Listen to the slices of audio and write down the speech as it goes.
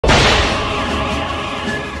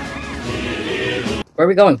Where are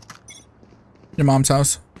we going? Your mom's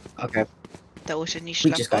house. Okay. We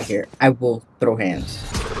just got here. I will throw hands.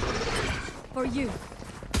 For you.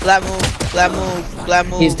 Black move. Black move. Black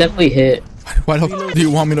move. He's definitely hit. Why do you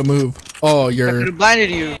want me to move? Oh, I you're. could have blinded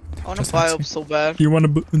you. I want to buy up so bad. Do you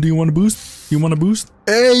want to? Do you want to boost? You want to boost?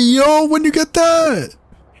 Hey, yo! When you get that?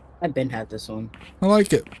 I've been had this one. I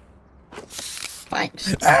like it.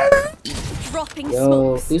 Thanks. Dropping Yo,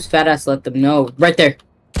 smokes. who's fat ass? Let them know. Right there.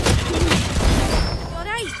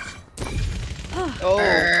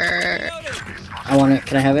 Alright. Oh. I want it.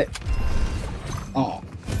 Can I have it? Oh.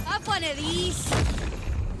 Have one of these.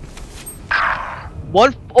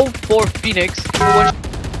 104 Phoenix.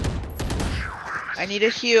 I need a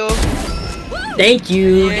heal. Thank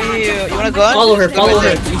you. Yeah, you want a gun? Follow her. Follow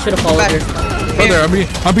her. You should have followed her. Brother, I'm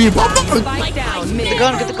being. Spike down. Get the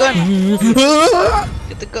gun. Get the gun.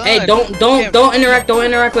 Get the gun. Hey, don't interact. Don't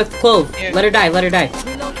interact with Clove. Yeah. Let her die. Let her die.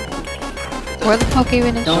 Where the fuck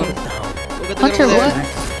even is Don't. she? We'll get the Hunter, gun over what?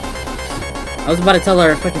 there. I was about to tell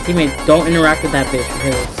our fucking teammate, don't interact with that bitch.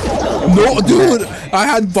 Because No, dude. I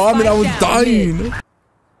had vomit. I was dying.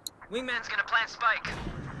 Wingman's gonna plant spike.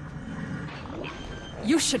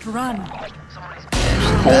 You should run.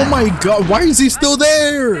 Oh my god. Why is he still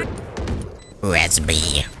there?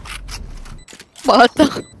 Raspberry. What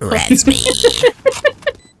the? Raspberry.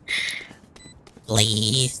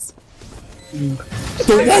 Please.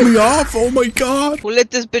 Don't want me off. Oh my god. Who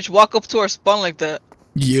let this bitch walk up to our spawn like that?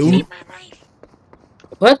 You?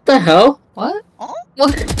 what the hell? What? Oh?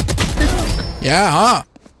 What? Yeah, huh?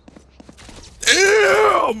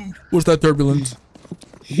 Damn. What's that turbulence?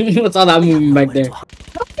 What's all that moving back there?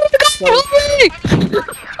 Help me!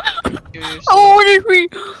 Seriously. Oh, what is me?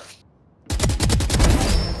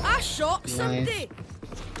 I shot somebody.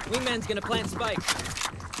 Wingman's gonna plant spike.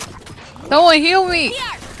 Someone heal me!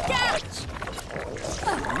 Here, catch.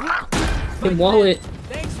 Your wallet.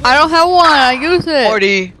 I don't have one. I use it.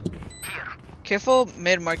 40. Careful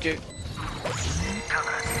mid market.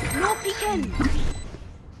 No peeking.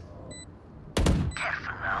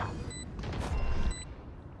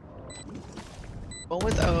 One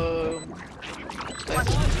with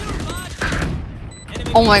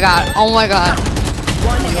Oh my god. Oh my god.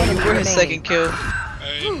 we're his second kill.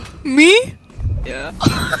 Me? Yeah.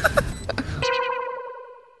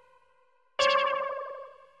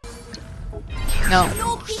 No.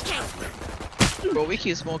 No peeking. Bro, we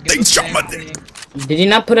keep smoking. Thanks, the same John. thing. Did he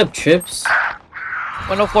not put up trips?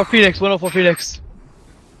 104 Phoenix. 104 Phoenix.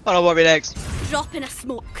 104 Phoenix. Dropping a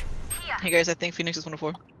smoke. Hey guys, I think Phoenix is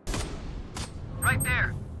 104. Right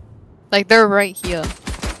there. Like they're right here.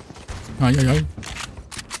 Ay, ay,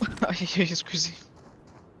 ay. He's crazy.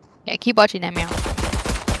 Yeah, keep watching that meow.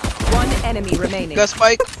 One enemy remaining. Got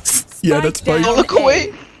Spike. Yeah, that's fine. Don't look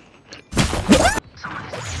away.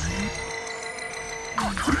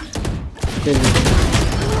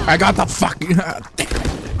 I got the fucking.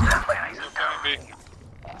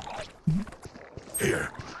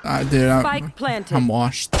 Here. Dude, Spike planted. I'm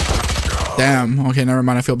washed. Damn. Okay, never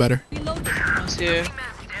mind. I feel better. He's here.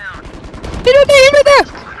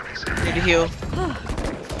 Need to heal.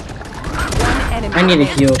 I need a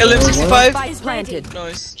heal. Kill him 65. Spike planted.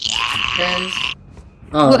 Nice.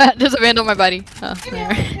 Oh, There's a vent on my body. Oh, there.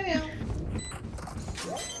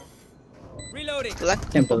 Reloading.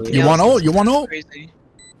 can't believe You it. want ult? You want ult? Crazy.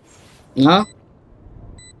 Huh?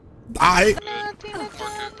 I.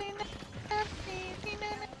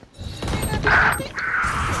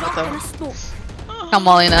 Dropping a smoke. I'm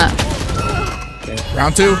walling that.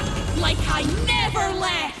 Round two. Like I never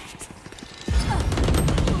left.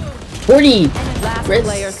 40! Last Chris.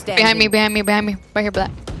 player standing. Behind me, behind me, behind me. Right here,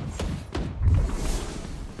 black.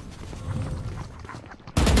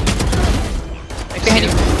 Behind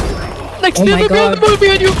you. Like, Oh my god.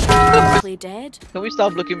 behind you. Probably dead. Can we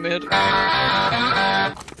stop looking mid?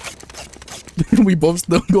 We both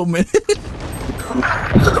still go mid.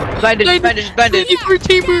 Bandage, bandage, bandage. Your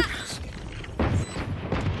chamber.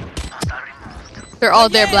 They're all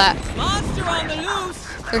there, black. Monster on the loose.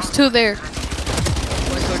 There's two there.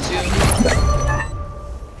 One towards you.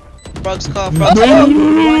 Frogs cough, frogs cough.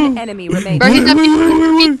 One enemy remaining.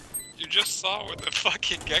 Burgundy, You just saw where the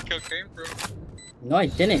fucking gecko came from. No, I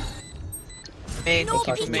didn't. Main, No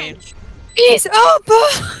keep from main. He's up.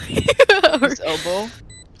 His elbow.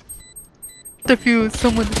 Defuse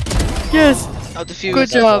someone. Yes. Out the fuse. Good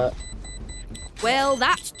job. Well,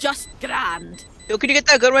 that's just grand. Yo, can you get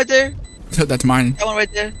that gun right there? That's mine. That one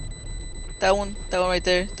right there. That one right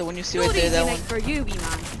there. The one you see right there, that one. For you, wee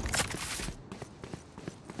man.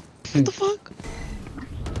 What the fuck?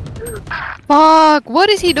 Fuck. What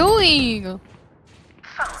is he doing?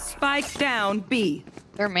 Spike down B.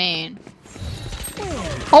 They're main.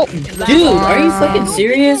 Oh, Dude, are you fucking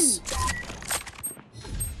serious?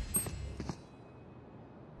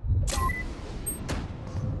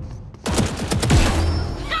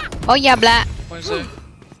 oh yeah, black. One's there.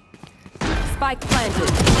 Spike planted.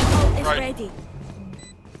 Ult is Right. ready.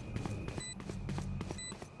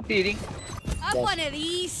 Eating. Have one of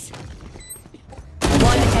these.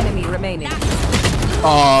 One enemy remaining.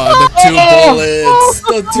 Oh, the two bullets.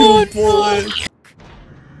 The two bullets.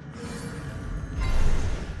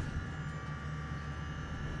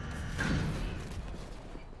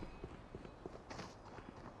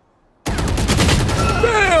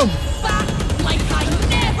 Damn. Like I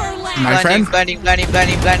never left. My friend. Blinding. Have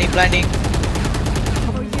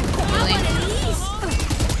one of these.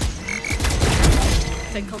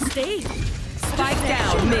 Think I'll stay. Spike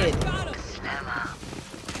down mid.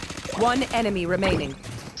 One enemy remaining.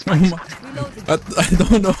 Oh my. I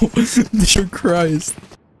don't know. Dear Christ.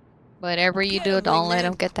 Whatever you do, don't let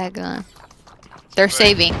them get that gun. They're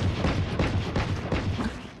saving.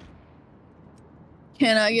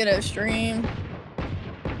 Can I get a stream?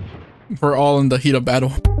 We're all in the heat of battle.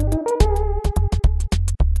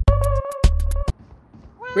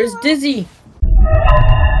 Where's Dizzy?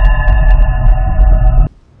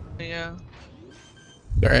 Yeah.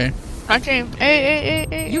 Alright.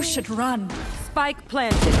 Hey. You should run. Spike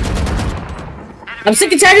planted. I'm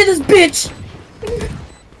sick and tired of this bitch!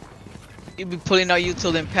 You be pulling out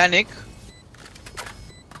util and panic.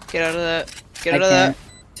 Get out of that. Get I out of that.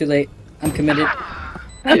 can't. Too late. I'm committed.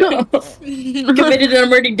 Committed and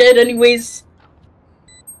I'm already dead anyways.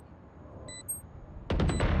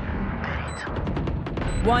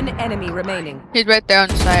 One enemy remaining. He's right there on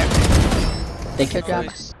the side. Thank you. Good job.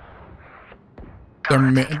 Nice. They're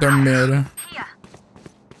mid. They're mid.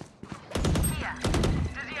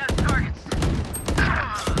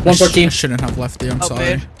 114. I shouldn't have left you. I'm Oh, sorry.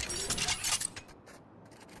 mid.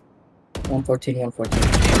 114, 114. You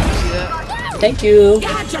see that? Thank you. Be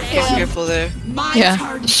careful there. My Yeah.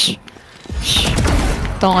 turn.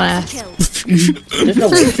 Don't ask. Kill. There's no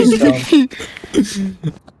way she's gone.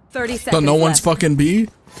 30 So seconds no one's left. fucking B?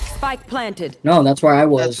 Spike planted. No, that's where I That's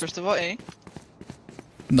was. first of all, eh?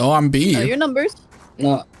 No, I'm B. Know your numbers.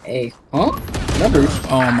 No, A. Huh? Numbers.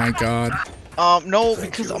 Oh my god. No,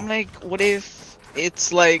 because I'm like, what if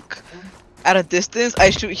it's like at a distance? I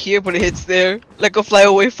shoot here, but it hits there, like a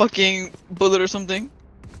flyaway fucking bullet or something.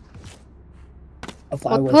 A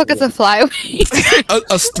What the fuck is a flyaway?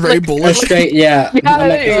 A stray A bullet. straight, yeah. Yeah, I'm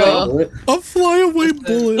like, there you a go. bullet. A flyaway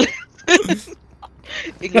bullet.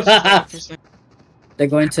 English is 100%. They're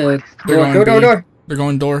going to They're door, going door, door, B. door, They're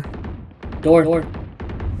going door. door, door.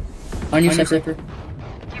 On your sniper.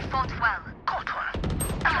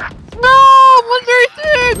 No,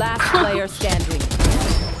 136. Last player standing.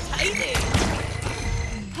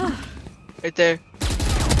 Right there.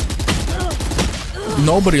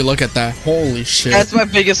 Nobody look at that. Holy shit. That's my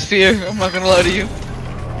biggest fear. I'm not gonna lie to you.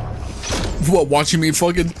 What, watching me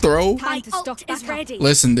fucking throw? My ult is ready.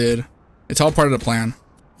 Listen, dude. It's all part of the plan.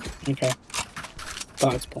 Okay.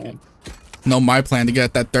 God's plan. No, my plan to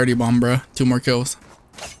get that 30 bomb, bro. 2 more kills.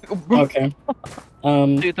 Okay. So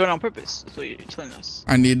you're throwing it on purpose. That's what you're telling us.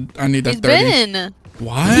 I need that He's 30. been.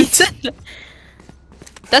 What?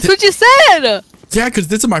 That's what you said. Yeah, because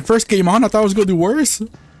this is my first game on. I thought I was gonna do worse.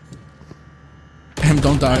 Damn,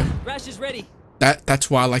 don't die. Rash is ready. That's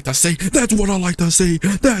what I like to say. That's what I like to say.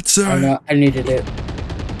 That's Oh no, I needed it.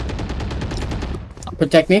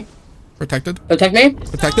 Protect me. Protected. Protect me.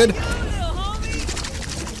 Protected.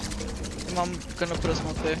 I'm gonna put a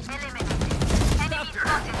smoke there.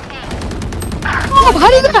 Oh, how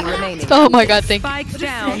did that? Remaining. Oh my god, thank you. Spike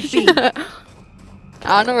down. B.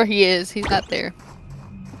 I don't know where he is. He's not there.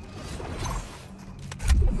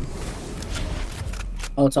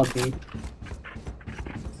 Oh, it's on B.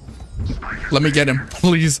 Let me get him,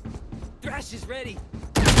 please. Thrash is ready.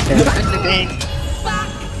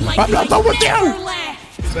 Like I'm not done with you. never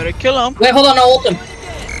left. Better kill him. Wait, hold on, I'll ult him.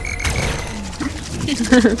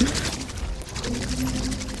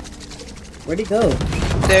 Where'd he go?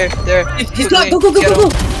 There. He's got go, Quickly, go, go, get go, him.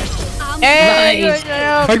 go. Hey, Nice.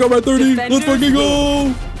 I got my 30. Let's fucking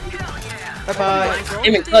go. Bye-bye.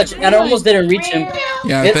 Damn it, clutch. And I almost didn't reach him.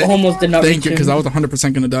 Yeah, It almost did not thank reach you, him. because I was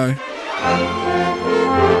 100% gonna die.